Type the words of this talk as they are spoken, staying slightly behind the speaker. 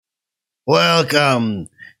Welcome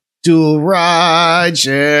to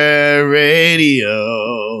Rideshare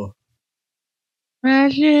Radio.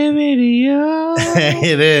 Rideshare Radio.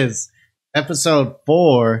 It is episode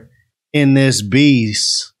 4 in this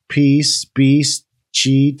beast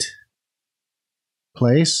cheat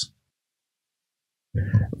place.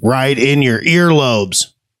 Right in your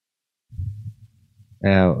earlobes.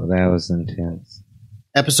 That was intense.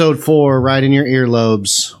 Episode 4, right in your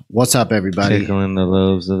earlobes. What's up, everybody? Tickling the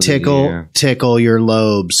lobes of the ear. Tickle your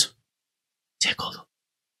lobes. Tickle the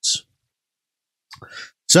lobes.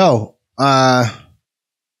 So,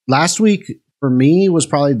 last week for me was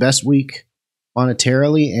probably the best week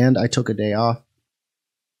monetarily, and I took a day off.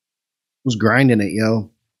 Was grinding it,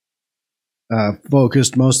 yo.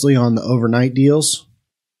 Focused mostly on the overnight deals,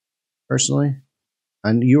 personally.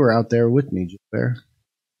 And you were out there with me, just there.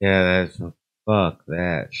 Yeah, fuck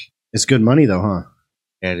that. It's good money, though, huh?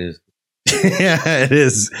 That is. Yeah, it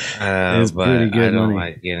is. It's but pretty good I don't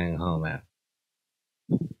money. like getting home after.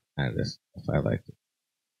 I like to.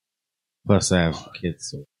 Plus, I have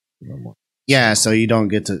kids, so no more. Yeah, so you don't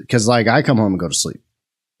get to, because like I come home and go to sleep.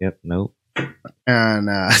 Yep, nope. And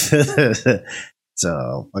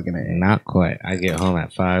so fucking Not quite. I get home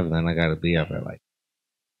at 5, then I gotta be up at like.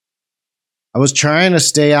 I was trying to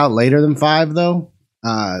stay out later than 5 though.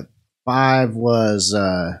 5 was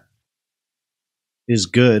is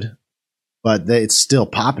good, but it's still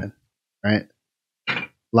popping, right?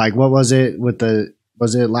 Like what was it with the?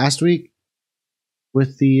 Was it last week?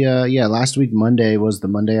 With the last week Monday was the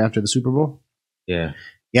Monday after the Super Bowl. Yeah.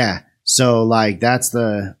 Yeah. So like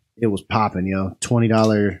it was popping, yo.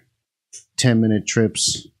 $20 10-minute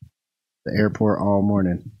trips to the airport all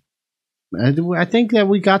morning. I think that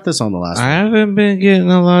we got this on the last one. I haven't been getting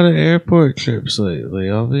a lot of airport trips lately.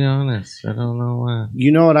 I'll be honest. I don't know why.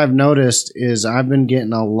 You know what I've noticed is I've been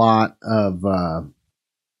getting a lot of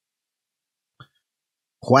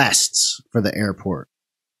quests for the airport,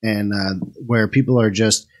 and where people are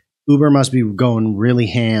just Uber must be going really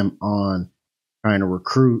ham on trying to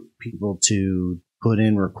recruit people to put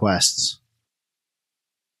in requests,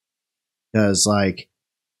 because like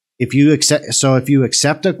if you accept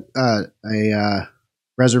a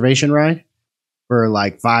reservation ride for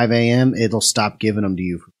like 5 a.m., it'll stop giving them to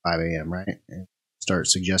you for 5 a.m., right? And start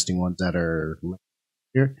suggesting ones that are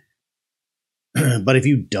here. But if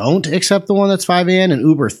you don't accept the one that's 5 a.m. and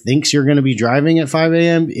Uber thinks you're going to be driving at 5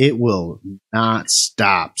 a.m., it will not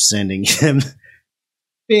stop sending him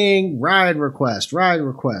bing, ride request. Like,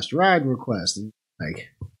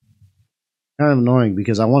 kind of annoying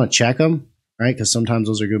because I want to check them, right? Because sometimes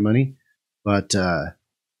those are good money. But kind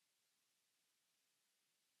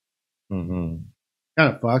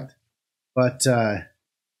of fucked. But not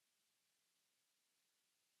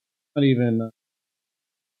even...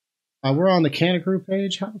 we're on the Canna Crew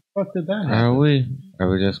page. How the fuck did that happen? Are we? Are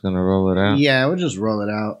we just gonna roll it out? Yeah, we'll just roll it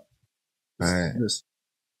out. All right.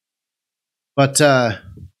 But I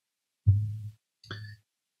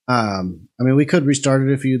mean, we could restart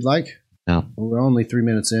it if you'd like. No, we're only 3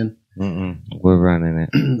 minutes in. We're running it.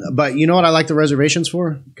 But you know what I like the reservations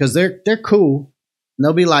for? Because they're cool. And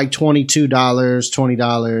they'll be like $22,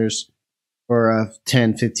 $20 for a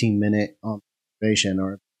 10-15 minute reservation.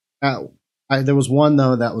 Or there was one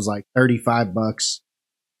though that was like $35,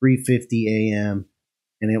 3:50 a.m.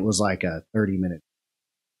 and it was like a 30-minute.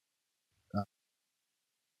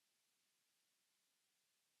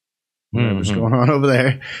 Whatever's going on over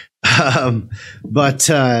there. But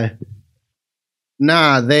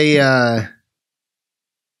nah, they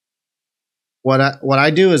what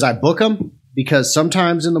I do is I book them, because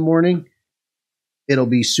sometimes in the morning it'll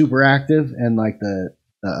be super active and like the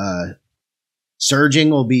surging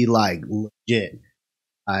will be like legit,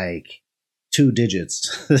 like 2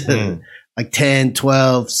 digits, like $10, $12,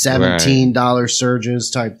 $17 surges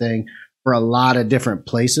type thing for a lot of different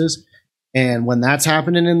places. And when that's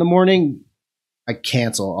happening in the morning, I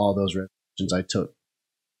cancel all those reservations I took,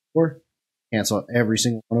 or cancel every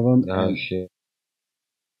single one of them. Oh shit!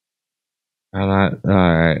 I'm not. All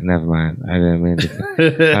right, never mind. I didn't mean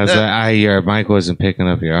to. I was like, your mic wasn't picking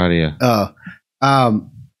up your audio. Oh,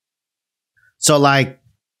 so like,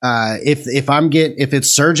 if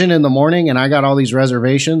it's surging in the morning and I got all these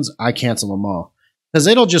reservations, I cancel them all, because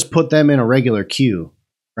it'll just put them in a regular queue,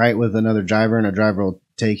 right, with another driver, and a driver will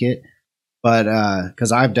take it. But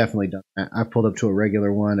because I've definitely done that, I pulled up to a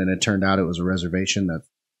regular one, and it turned out it was a reservation that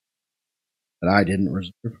I didn't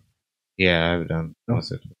reserve. Yeah, I've done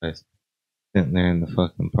once or twice. Sitting there in the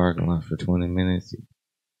fucking parking lot for 20 minutes.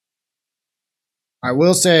 I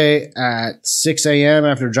will say at 6 a.m.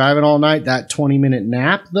 after driving all night, that 20-minute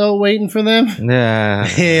nap, though, waiting for them. Yeah.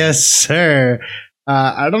 Yes, sir.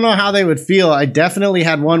 I don't know how they would feel. I definitely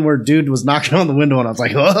had one where dude was knocking on the window and I was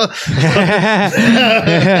like, oh.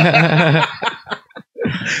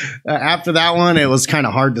 After that one, it was kind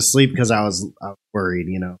of hard to sleep because I was worried,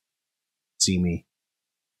 see me.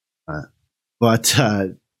 But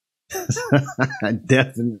I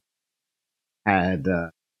definitely had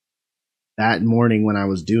that morning when I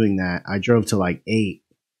was doing that, I drove to like 8.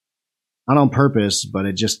 Not on purpose, but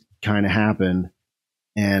it just kind of happened.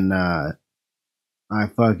 And I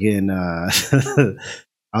fucking I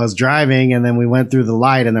was driving and then we went through the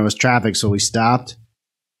light and there was traffic, so we stopped.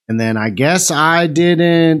 And then I guess I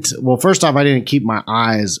didn't. Well, first off, I didn't keep my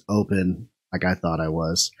eyes open like I thought I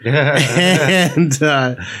was, and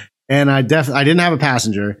I didn't have a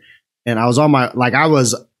passenger, and I was I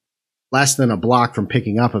was less than a block from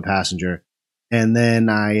picking up a passenger, and then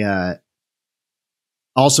I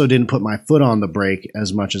also didn't put my foot on the brake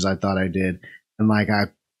as much as I thought I did, and like I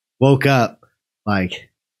woke up like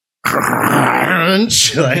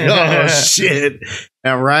crunch, like oh shit.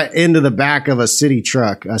 And right into the back of a city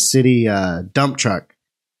dump truck,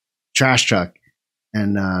 trash truck.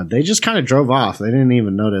 And they just kind of drove off. They didn't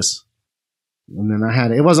even notice. And then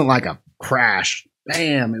it wasn't like a crash.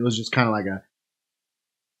 Bam. It was just kind of like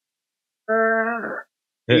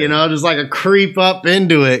just like a creep up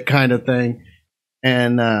into it kind of thing.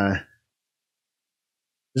 And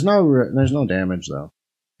there's no damage though.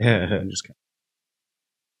 Yeah.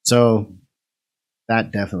 So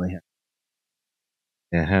that definitely happened.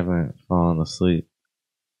 Yeah, I haven't fallen asleep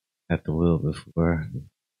at the wheel before.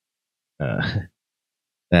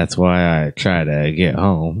 That's why I try to get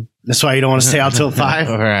home. That's why you don't want to stay out till 5?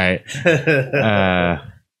 Right.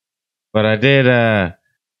 But I did,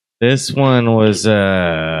 this one was,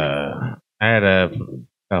 I had a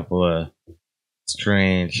couple of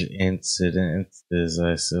strange incidences,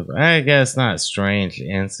 I guess not strange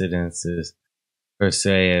incidences per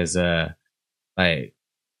se as, like,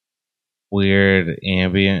 weird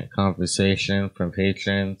ambient conversation from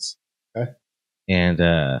patrons. Okay. And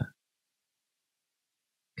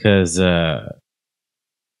because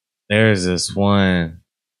there's this one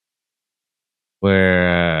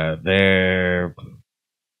where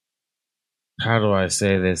how do I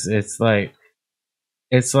say this? It's like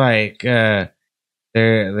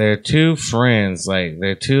they're two friends, like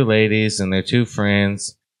they're two ladies and they're two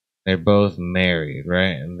friends. They're both married,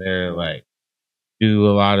 right? And they're like do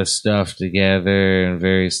a lot of stuff together and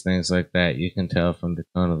various things like that. You can tell from the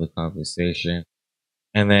tone of the conversation.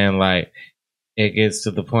 And then like it gets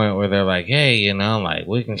to the point where they're like, hey, like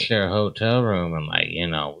we can share a hotel room and like,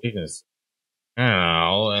 we can,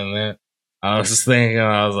 and then I was just thinking,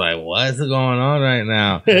 I was like, what's going on right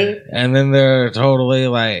now? And then they're totally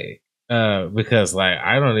like, because like,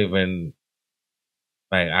 I don't even,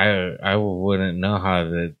 like, I wouldn't know how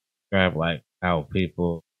to describe like how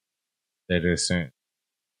people that are certain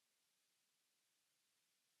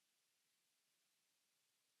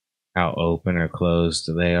how open or closed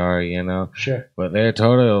they are, Sure. But they're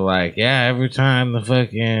totally like, yeah, every time the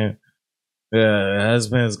fucking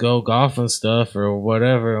husbands go golf and stuff or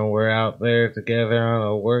whatever, and we're out there together on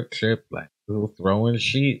a work trip, like throwing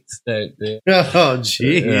sheets that day. Oh,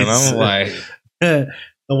 jeez. And I'm like, the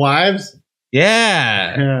wives?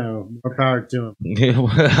 Yeah. More power to them.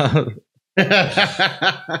 Well,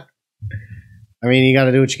 I mean, you got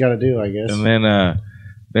to do what you got to do, I guess. and then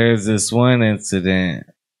there's this one incident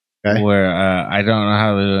where I don't know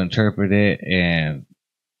how to interpret it, and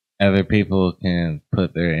other people can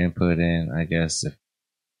put their input in, I guess, if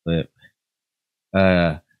flip.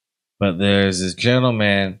 But there's this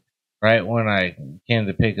gentleman, right when I came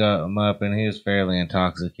to pick him up, and he was fairly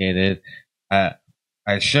intoxicated. I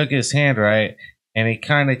shook his hand, right, and he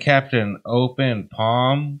kind of kept an open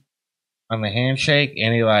palm on the handshake,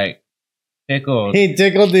 and he like tickled. He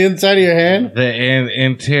tickled the inside of your hand? The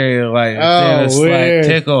interior, like oh, a slight weird.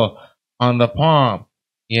 tickle on the palm,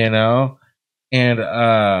 and I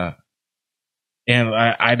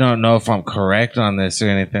don't know if I'm correct on this or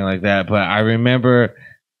anything like that, but I remember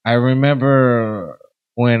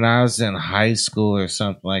when I was in high school or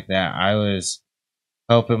something like that, I was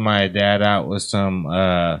helping my dad out with some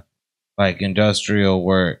like industrial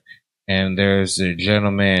work, and there's a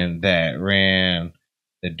gentleman that ran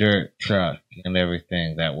the dirt truck and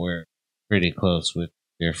everything that we're pretty close with,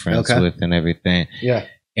 your friends with and everything. Yeah.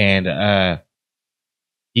 And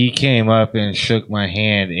he came up and shook my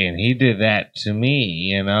hand, and he did that to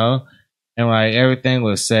me, and like everything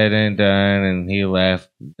was said and done, and he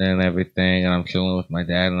left and everything, and I'm chilling with my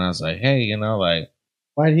dad, and I was like, hey, like,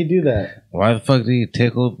 why did he do that? Why the fuck did he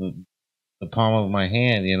tickle the palm of my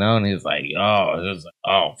hand, and he's like, oh, it was like,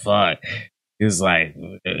 oh fuck,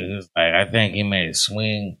 I think he may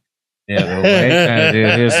swing the other way. Kind of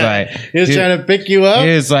dude. He was like, he was trying to pick you up.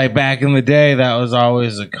 He was like, back in the day, that was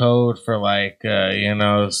always a code for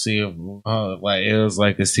see if it was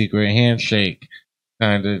like a secret handshake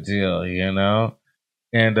kind of deal, and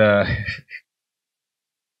and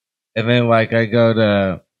then like I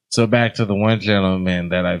go to back to the one gentleman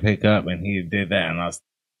that I pick up, and he did that, and I was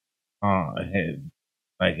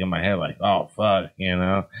in my head like, oh fuck,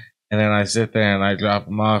 And then I sit there and I drop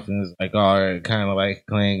him off, and it's like, all right, kind of like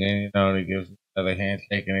clinging, and he gives another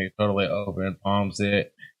handshake, and he totally open palms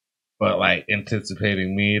it, but like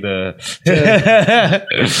anticipating me to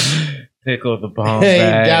tickle the palm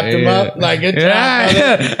back. He dapped him up like good job.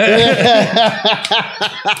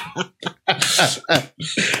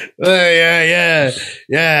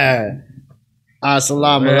 Yeah.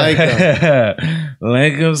 Assalamu alaikum.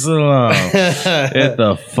 Alaikum salam. Get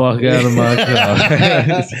the fuck out of my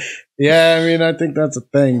car. Yeah, I mean, I think that's a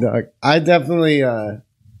thing, dog. I definitely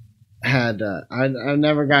had. I've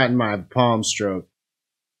never gotten my palm stroked.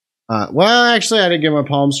 Well, actually, I did get my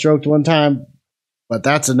palm stroked one time, but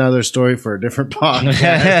that's another story for a different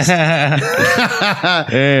podcast.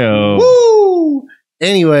 Woo!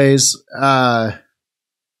 Anyways,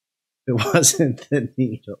 it wasn't the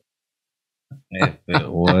needle. If it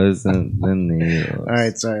wasn't the needle. All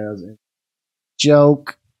right, sorry, that was a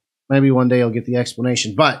joke. Maybe one day you'll get the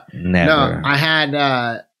explanation, but never. No, I had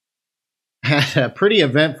a pretty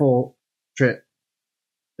eventful trip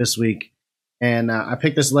this week, and I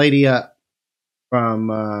picked this lady up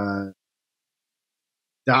from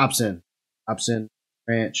Dobson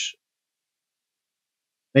Ranch,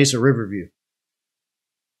 Mesa Riverview,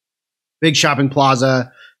 big shopping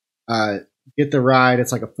plaza. Get the ride.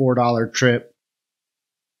 It's like a $4 trip.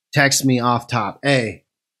 Text me off top. Hey,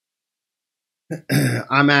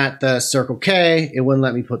 I'm at the Circle K. It wouldn't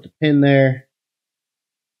let me put the pin there.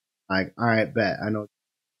 Like, all right, bet. I know.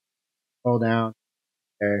 Scroll down.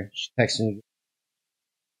 There. She texted me.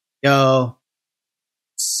 Yo,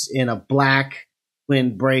 it's in a black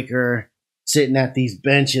windbreaker, sitting at these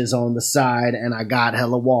benches on the side, and I got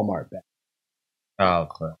hella Walmart back. Oh,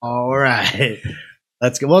 cool. All right.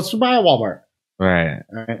 Let's go. Let's buy a Walmart. Right.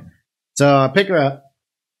 All right. So I pick her up.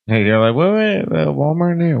 Hey, you're like, wait,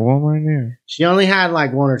 Walmart near. She only had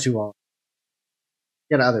like one or two on.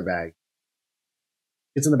 Get an other bag.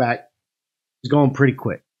 It's in the back. She's going pretty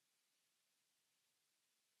quick.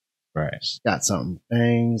 Right. She's got some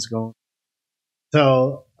things going.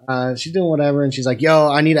 So she's doing whatever, and she's like, yo,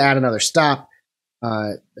 I need to add another stop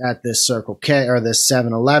at this Circle K or this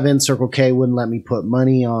 7-Eleven. Circle K wouldn't let me put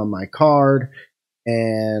money on my card,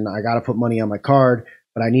 and I got to put money on my card,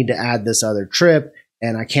 but I need to add this other trip.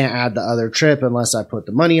 And I can't add the other trip unless I put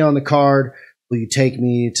the money on the card. Will you take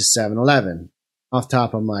me to 7-Eleven? Off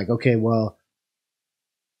top, I'm like, okay, well,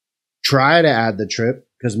 try to add the trip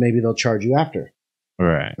because maybe they'll charge you after.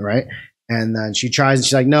 Right. And then she tries and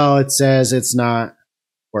she's like, no, it says it's not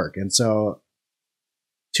working. So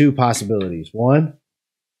two possibilities. One,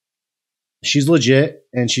 she's legit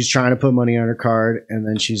and she's trying to put money on her card, and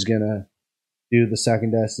then she's going to do the second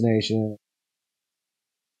destination.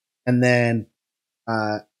 And then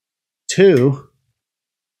two,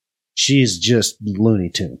 she's just Looney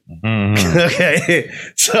Tune. Mm-hmm. Okay,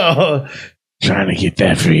 so trying to get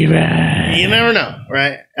that free ride. You never know,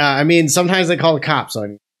 right? I mean, sometimes they call the cops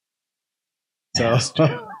on you.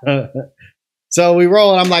 So we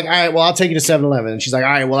roll, and I'm like, all right, well, I'll take you to 7-Eleven. And she's like,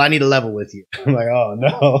 all right, well, I need a level with you. I'm like, oh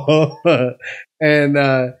no.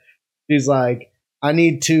 And she's like, I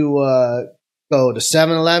need to go to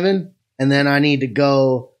 7-Eleven, and then I need to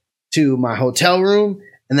go to my hotel room,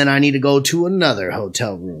 and then I need to go to another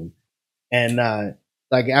hotel room. And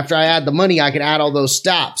like after I add the money, I can add all those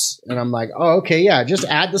stops. And I'm like, oh, okay, yeah, just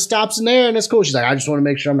add the stops in there, and it's cool. She's like, I just want to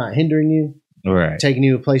make sure I'm not hindering you, right? Taking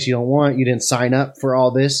you to a place you don't want. You didn't sign up for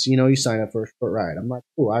all this. You sign up for a short ride. I'm like,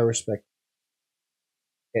 cool, I respect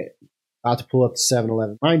it. About to pull up to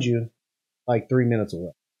 7-Eleven. Mind you, like 3 minutes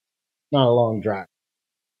away. Not a long drive.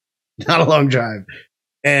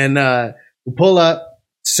 And we pull up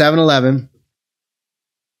 7-Eleven,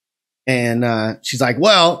 and she's like,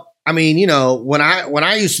 well, I mean, when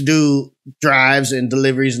I used to do drives and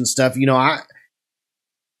deliveries and stuff,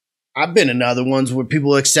 I've been in other ones where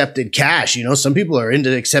people accepted cash. Some people are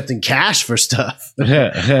into accepting cash for stuff. And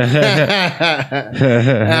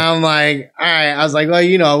I'm like, all right. I was like,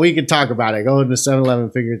 well, we could talk about it. Go into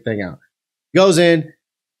 7-Eleven, figure the thing out. Goes in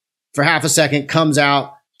for half a second, comes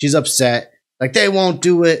out. She's upset. Like, they won't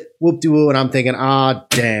do it. Whoop-de-woo. And I'm thinking,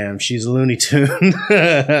 damn, she's a Looney Tune.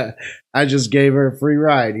 I just gave her a free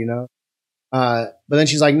ride, But then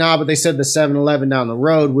she's like, nah, but they said the 7-Eleven down the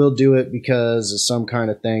road will do it because of some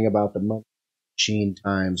kind of thing about the money machine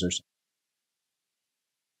times or something.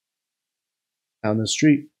 Down the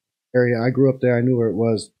street area. I grew up there. I knew where it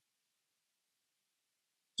was.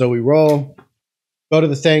 So we roll, go to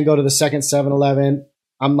the thing, go to the second 7-Eleven.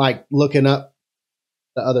 I'm like looking up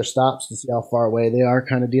the other stops to see how far away they are,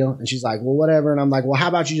 kind of deal. And she's like, well, whatever. And I'm like, well, how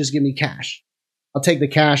about you just give me cash? I'll take the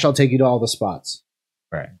cash. I'll take you to all the spots.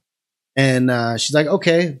 Right. And she's like,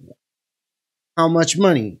 okay, how much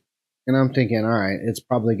money? And I'm thinking, all right, it's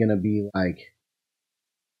probably going to be like,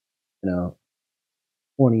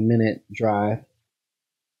 20-minute drive.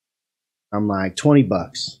 I'm like, $20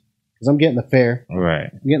 because I'm getting the fare. Right.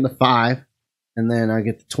 I'm getting the 5, and then I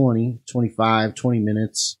get the 20, 25, 20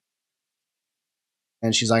 minutes.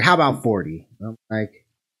 And she's like, how about 40? I'm like,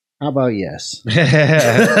 how about yes?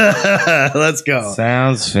 Let's go.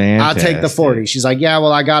 Sounds fantastic. I'll take the 40. She's like, yeah,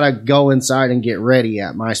 well, I got to go inside and get ready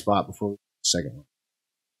at my spot before the second one.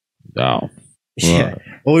 Oh. Yeah.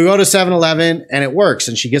 Well, we go to 7-Eleven, and it works,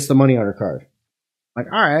 and she gets the money on her card. I'm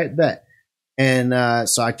like, all right, bet. And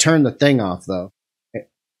so I turned the thing off, though.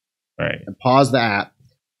 Right. And pause the app.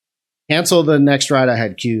 Cancel the next ride I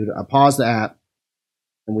had queued. I pause the app,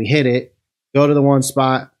 and we hit it. Go to the one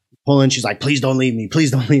spot. Pull in. She's like, please don't leave me.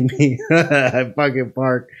 Please don't leave me. I fucking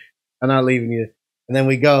park. I'm not leaving you. And then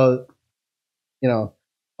we go,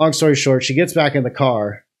 long story short, she gets back in the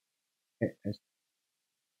car.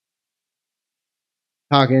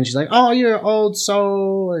 Talking. She's like, oh, you're an old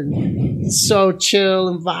soul and so chill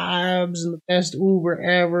and vibes and the best Uber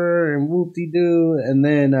ever and whoop-de-doo. And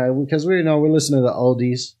then, because we're listening to the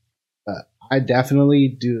oldies, I definitely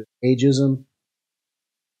do ageism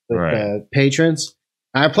with patrons.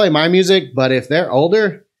 I play my music, but if they're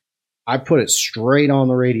older, I put it straight on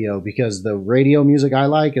the radio because the radio music I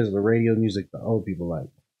like is the radio music the old people like.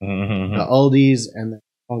 Mm-hmm. The oldies and the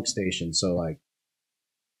funk station. So like,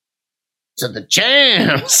 to the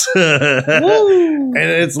champs. And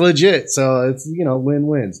it's legit. So it's,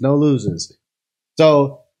 win-wins, no loses.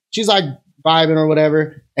 So she's like vibing or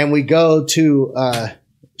whatever. And we go to,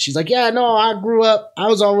 she's like, yeah, no, I grew up. I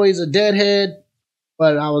was always a Deadhead,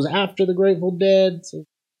 but I was after the Grateful Dead. So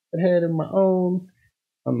Deadhead in my own.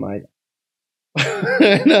 I'm like,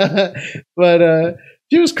 but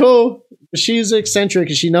she was cool. She's eccentric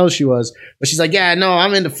and she knows she was. But she's like, yeah, no,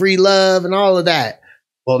 I'm into free love and all of that.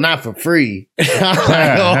 Well, not for free. I'm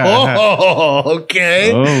like, oh,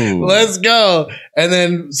 okay, let's go. And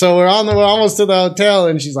then, so we're almost to the hotel,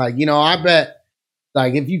 and she's like, I bet,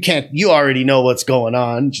 like, if you can't, you already know what's going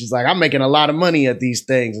on. She's like, I'm making a lot of money at these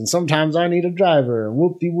things, and sometimes I need a driver, and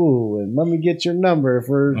whoop-de-woo, and let me get your number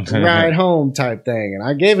for a ride home type thing. And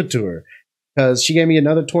I gave it to her because she gave me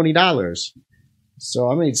another $20.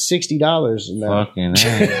 So I made $60 in that. Fucking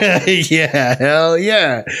hell. Yeah, hell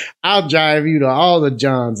yeah. I'll drive you to all the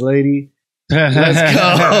Johns, lady. Let's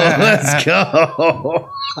go. Let's go.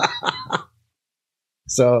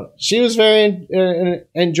 So she was very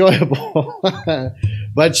enjoyable.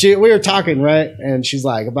 But we were talking, right? And she's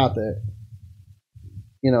like about the,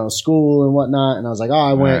 school and whatnot. And I was like, oh,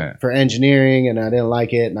 I went for engineering and I didn't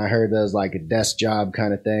like it. And I heard there was like a desk job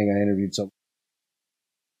kind of thing. I interviewed someone.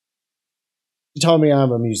 She told me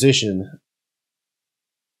I'm a musician.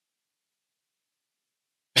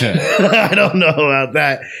 I don't know about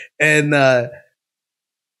that. And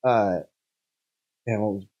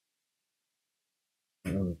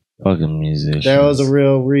fucking musician. There was a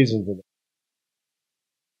real reason for that.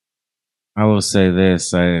 I will say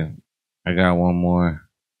this. I got one more.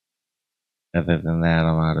 Other than that,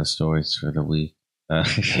 I'm out of stories for the week.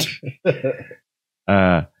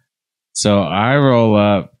 So I roll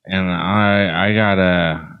up and I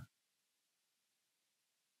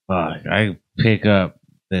pick up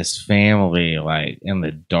this family like in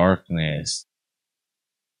the darkness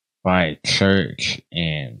by a church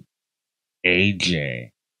in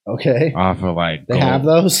AJ. Okay. Off of like they have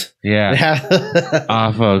those? Yeah.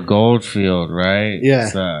 Off of Goldfield, right? Yeah.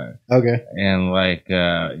 So, okay. And like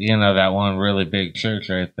that one really big church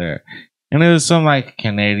right there. And it was some like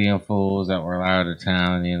Canadian fools that were out of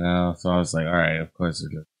town, So I was like, all right, of course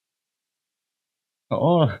it is.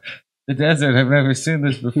 Oh, the desert. I've never seen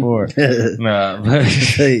this before. No, but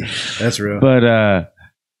hey, that's real. But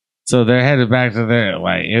so they're headed back to their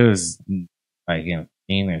it was like in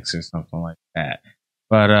Phoenix or something like that.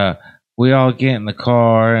 But we all get in the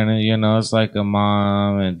car and it's like a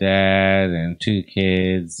mom and dad and 2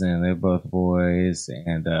 kids and they're both boys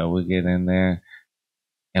and we get in there.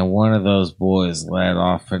 And one of those boys let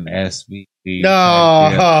off an SB the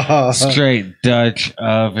No. straight Dutch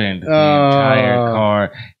oven the entire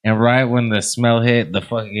car. And right when the smell hit, the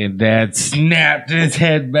fucking dad snapped his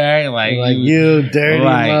head back like you dirty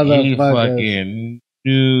motherfucker. He fucking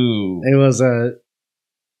knew. It was a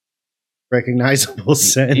recognizable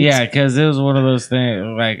scent. Yeah, because it was one of those things.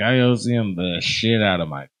 Like I owed him the shit out of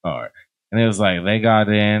my car, and it was like they got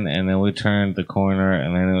in, and then we turned the corner,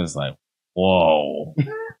 and then it was like, whoa,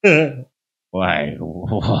 like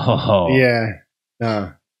whoa, yeah,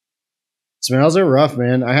 no. Smells are rough,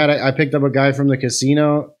 man. I picked up a guy from the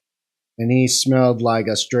casino, and he smelled like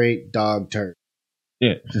a straight dog turd.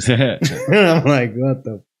 Yeah, and I'm like,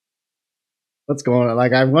 what's going on?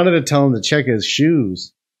 Like I wanted to tell him to check his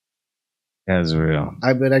shoes. That's real.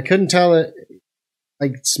 But I couldn't tell it.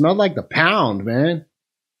 Like it smelled like the pound, man.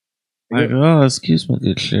 Like, oh, excuse me,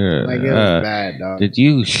 good sir. Like it was bad, dog. Did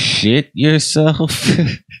you shit yourself?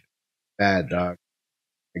 Bad, dog.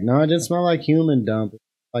 Like, no, it didn't smell like human dump. It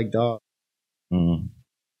smelled like dog. Mm.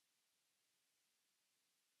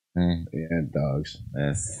 Yeah, dogs.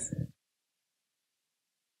 That's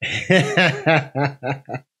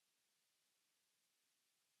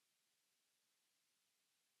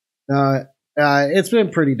it's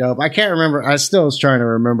been pretty dope. I can't remember. I still was trying to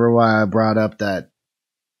remember why I brought up that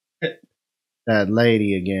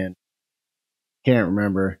lady again. Can't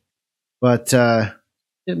remember, but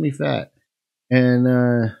hit me fat, and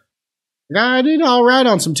I did all right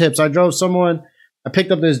on some tips. I drove someone. I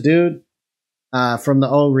picked up this dude from the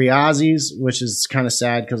old Riazzi's, which is kind of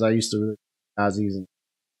sad because I used to really Riazzi's.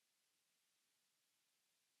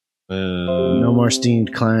 No more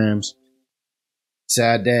steamed clams.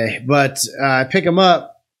 Sad day. But I pick him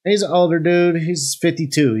up. He's an older dude. He's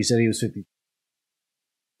 52. He said he was 52.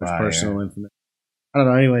 Personal information. I don't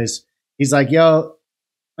know. Anyways, he's like, yo,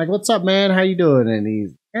 like, what's up, man? How you doing? And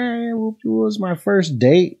he's, it was my first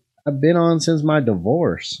date I've been on since my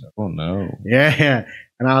divorce. Oh, no. Yeah.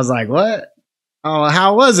 And I was like, what? Oh,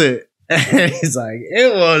 how was it? And he's like,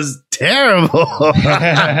 it was terrible.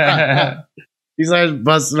 He starts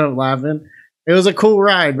busting up laughing. It was a cool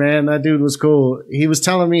ride, man. That dude was cool. He was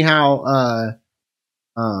telling me how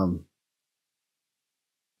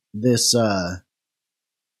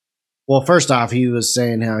well, first off, he was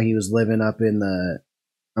saying how he was living up in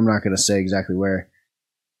I'm not going to say exactly where,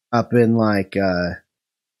 up in like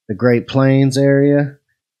the Great Plains area.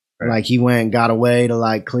 Right. Like he went and got away to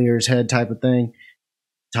like clear his head type of thing.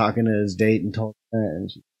 Talking to his date and told her, and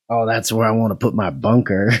she, oh, that's where I want to put my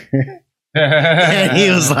bunker. And he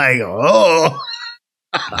was like, oh.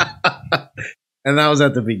 And that was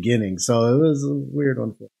at the beginning. So it was a weird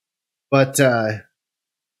one. But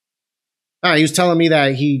he was telling me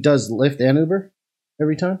that he does Lyft and Uber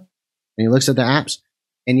every time. And he looks at the apps.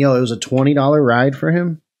 And it was a $20 ride for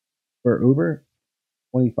him for Uber.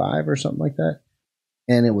 25 or something like that.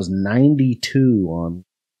 And it was 92 on.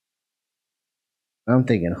 I'm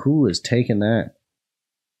thinking, who is taking that?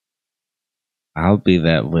 I'll be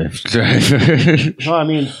that Lyft driver. Well, I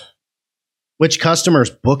mean, which customer's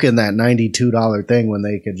booking that $92 thing when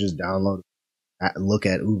they could just download, look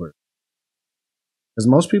at Uber? Because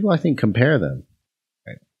most people, I think, compare them.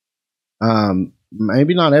 Right.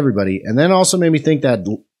 Maybe not everybody. And then also made me think that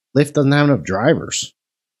Lyft doesn't have enough drivers.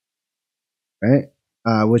 Right?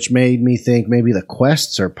 Which made me think maybe the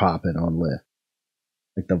quests are popping on Lyft.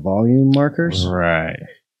 Like the volume markers. Right.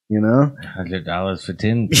 You know? $100 for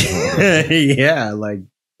 10 people. Yeah, like,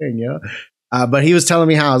 but he was telling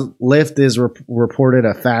me how Lyft is reported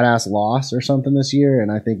a fat ass loss or something this year,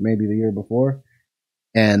 and I think maybe the year before,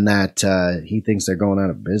 and that he thinks they're going out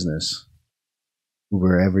of business.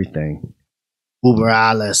 Uber everything. Uber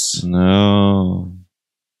alles. No.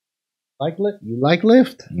 Like Lyft? You like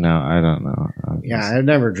Lyft? No, I don't know. Yeah, I've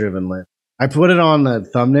never driven Lyft. I put it on the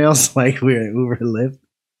thumbnails like we're Uber Lyft.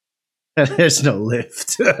 There's no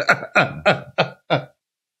Lyft.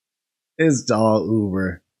 It's all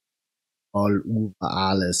Uber. All Uber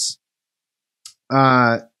alles.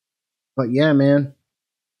 But yeah, man. It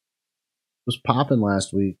was popping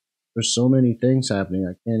last week. There's so many things happening,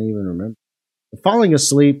 I can't even remember. The falling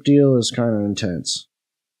asleep deal is kind of intense.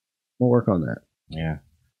 We'll work on that. Yeah.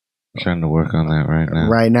 I'm trying to work on that right now.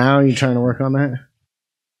 Right now? You're trying to work on that?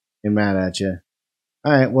 They're mad at you.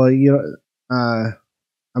 All right. Well,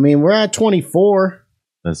 I mean, we're at 24.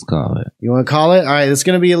 Let's call it. You want to call it? All right. It's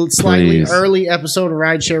going to be a slightly early episode of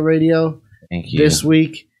Rideshare Radio. Thank you. This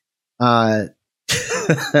week. Gilbert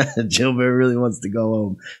really wants to go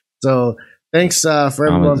home. So thanks for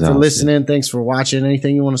everyone for listening. Thanks for watching.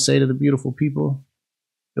 Anything you want to say to the beautiful people,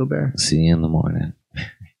 Gilbert? See you in the morning.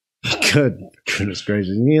 Goodness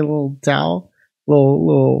gracious. You need a little towel?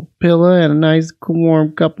 little pillow and a nice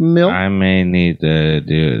warm cup of milk. I may need to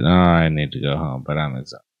do it. Oh, I need to go home, but I'm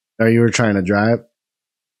exhausted. Or you were trying to drive?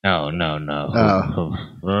 No.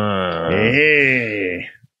 Oh. Hey.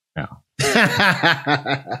 No.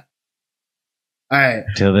 All right.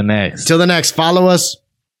 Till the next. Follow us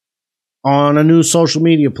on a new social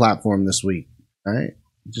media platform this week. All right.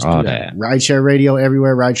 Just do that. Rideshare Radio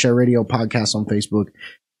everywhere. Rideshare Radio podcast on Facebook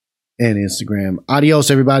and Instagram.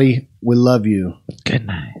 Adios, everybody. We love you. Good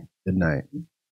night. Good night.